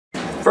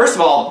First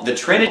of all, the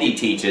Trinity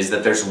teaches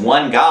that there's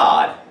one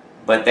God,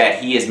 but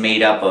that He is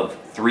made up of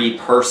three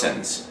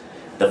persons.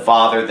 The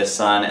Father, the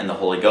Son, and the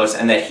Holy Ghost,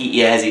 and that He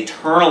has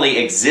eternally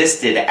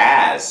existed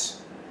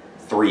as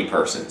three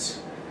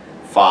persons.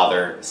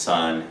 Father,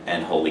 Son,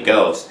 and Holy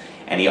Ghost.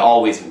 And He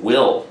always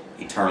will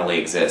eternally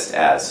exist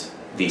as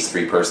these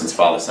three persons,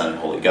 Father, Son, and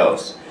Holy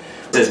Ghost.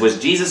 It says, was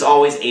Jesus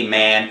always a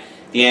man?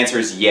 The answer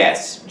is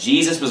yes.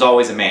 Jesus was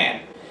always a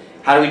man.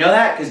 How do we know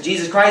that? Because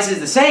Jesus Christ is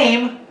the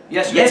same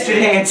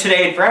yesterday and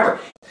today and forever.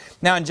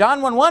 Now in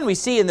John 1:1 we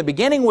see in the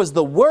beginning was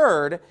the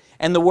Word,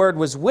 and the Word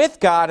was with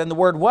God, and the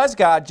Word was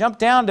God. Jump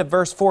down to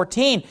verse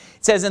 14. It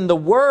says, and the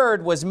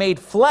Word was made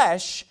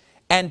flesh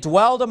and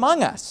dwelled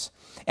among us.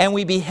 And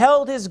we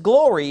beheld His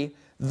glory,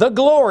 the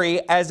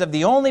glory as of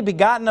the only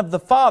begotten of the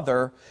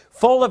Father,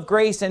 full of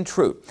grace and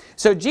truth.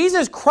 So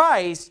Jesus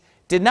Christ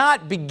did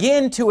not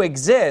begin to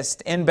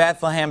exist in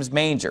Bethlehem's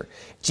manger.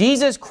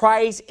 Jesus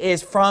Christ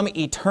is from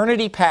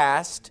eternity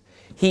past.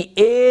 He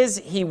is,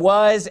 He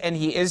was, and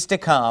He is to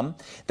come.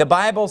 The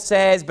Bible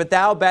says, but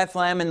thou,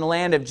 Bethlehem, in the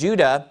land of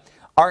Judah,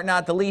 art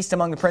not the least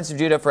among the princes of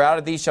Judah, for out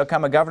of thee shall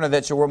come a governor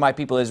that shall rule my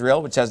people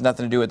Israel, which has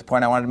nothing to do with the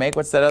point I wanted to make.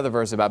 What's that other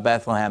verse about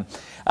Bethlehem?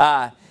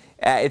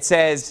 It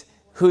says,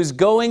 whose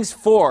goings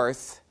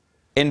forth,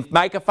 in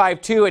Micah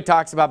 5:2, it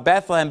talks about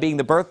Bethlehem being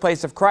the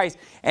birthplace of Christ,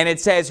 and it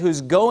says,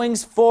 whose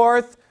goings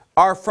forth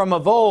are from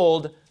of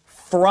old,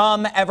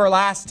 from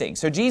everlasting.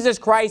 So Jesus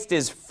Christ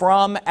is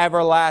from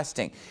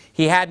everlasting.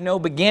 He had no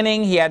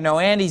beginning, He had no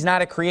end, He's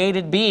not a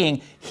created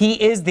being. He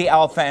is the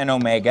Alpha and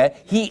Omega.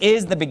 He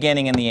is the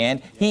beginning and the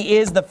end. He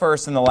is the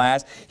first and the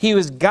last. He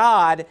was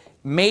God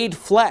made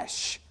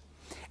flesh.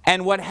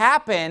 And what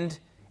happened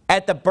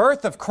at the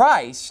birth of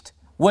Christ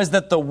was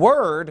that the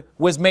Word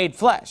was made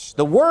flesh.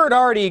 The Word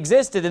already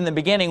existed in the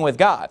beginning with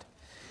God.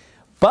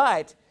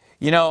 But,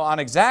 you know, on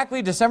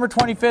exactly December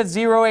 25th,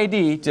 0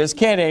 AD, just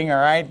kidding, all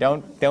right?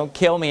 Don't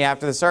kill me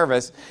after the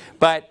service.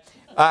 But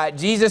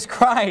Jesus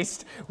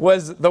Christ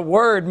was the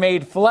Word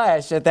made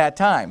flesh at that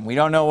time. We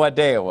don't know what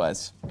day it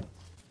was.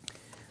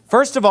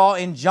 First of all,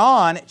 in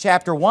John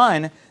chapter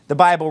 1, the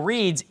Bible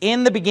reads,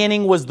 in the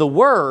beginning was the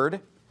Word,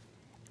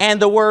 and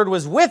the Word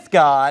was with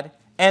God,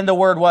 and the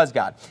Word was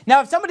God.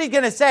 Now, if somebody's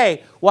going to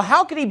say, well,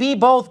 how could He be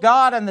both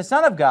God and the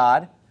Son of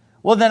God?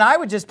 Well, then I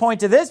would just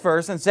point to this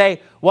verse and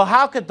say, well,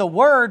 how could the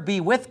Word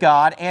be with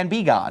God and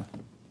be God?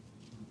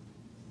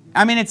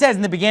 I mean, it says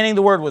in the beginning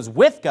the Word was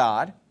with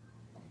God,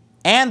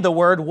 and the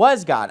Word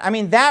was God. I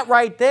mean, that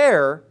right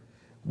there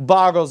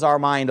boggles our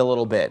mind a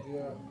little bit.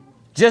 Yeah.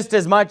 Just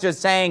as much as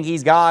saying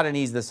He's God and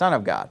He's the Son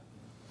of God.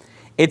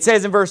 It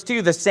says in verse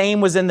 2, the same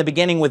was in the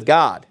beginning with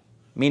God,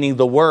 meaning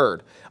the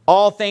Word.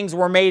 All things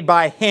were made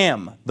by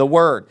Him, the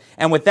Word,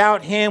 and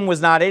without Him was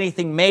not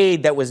anything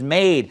made that was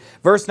made.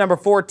 Verse number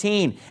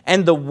 14,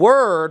 and the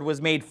Word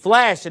was made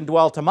flesh and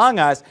dwelt among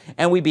us,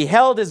 and we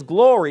beheld His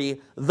glory,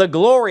 the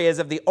glory as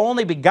of the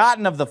only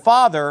begotten of the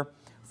Father,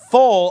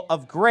 full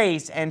of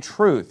grace and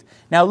truth.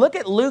 Now look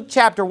at Luke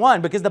chapter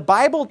 1, because the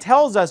Bible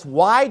tells us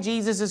why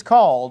Jesus is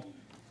called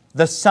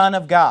the Son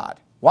of God.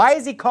 Why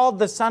is He called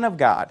the Son of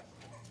God?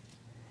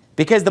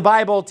 Because the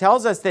Bible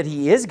tells us that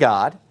He is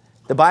God.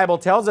 The Bible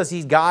tells us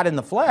He's God in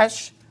the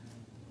flesh.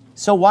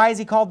 So why is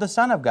He called the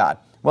Son of God?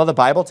 Well, the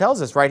Bible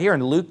tells us right here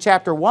in Luke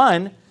chapter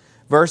 1,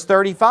 verse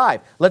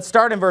 35. Let's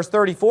start in verse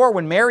 34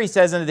 when Mary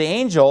says unto the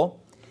angel,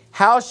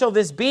 how shall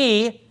this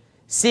be,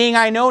 seeing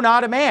I know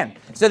not a man?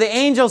 So the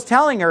angel's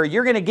telling her,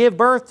 you're going to give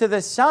birth to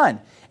this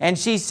son. And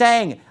she's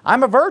saying,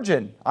 I'm a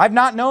virgin. I've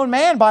not known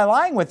man by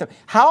lying with him.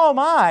 How am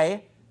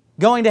I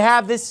going to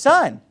have this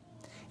son?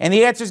 And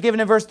the answer is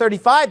given in verse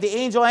 35. The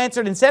angel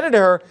answered and said unto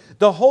her,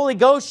 the Holy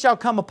Ghost shall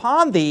come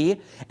upon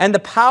thee, and the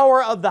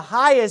power of the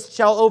highest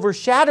shall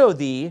overshadow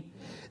thee.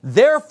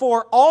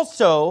 Therefore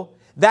also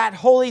that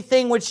holy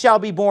thing which shall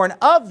be born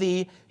of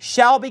thee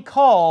shall be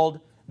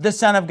called the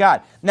Son of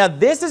God. Now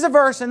this is a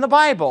verse in the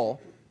Bible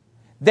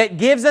that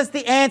gives us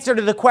the answer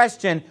to the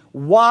question,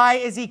 why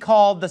is He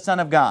called the Son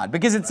of God?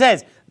 Because it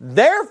says,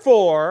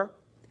 therefore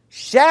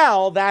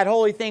shall that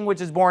holy thing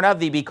which is born of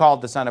thee be called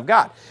the Son of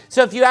God.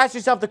 So if you ask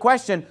yourself the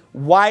question,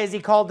 why is He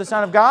called the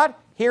Son of God?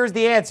 Here's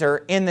the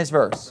answer in this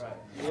verse. Right.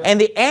 Yeah.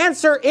 And the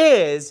answer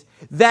is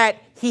that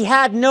He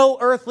had no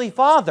earthly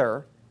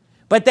father,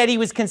 but that He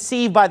was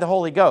conceived by the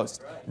Holy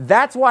Ghost. Right.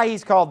 That's why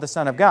He's called the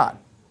Son of God.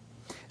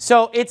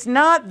 So it's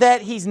not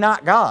that He's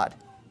not God.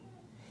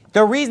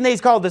 The reason that He's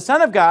called the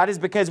Son of God is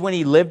because when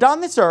He lived on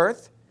this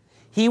earth,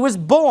 He was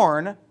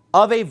born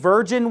of a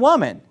virgin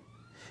woman.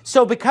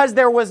 So because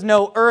there was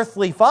no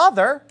earthly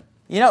father,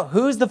 you know,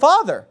 who's the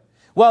father?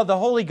 Well, the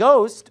Holy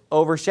Ghost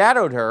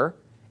overshadowed her,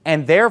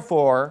 and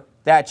therefore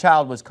that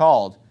child was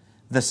called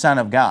the Son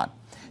of God.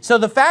 So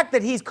the fact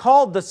that He's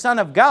called the Son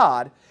of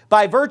God,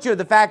 by virtue of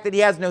the fact that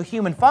He has no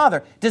human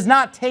father, does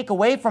not take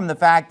away from the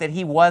fact that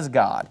He was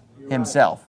God Himself.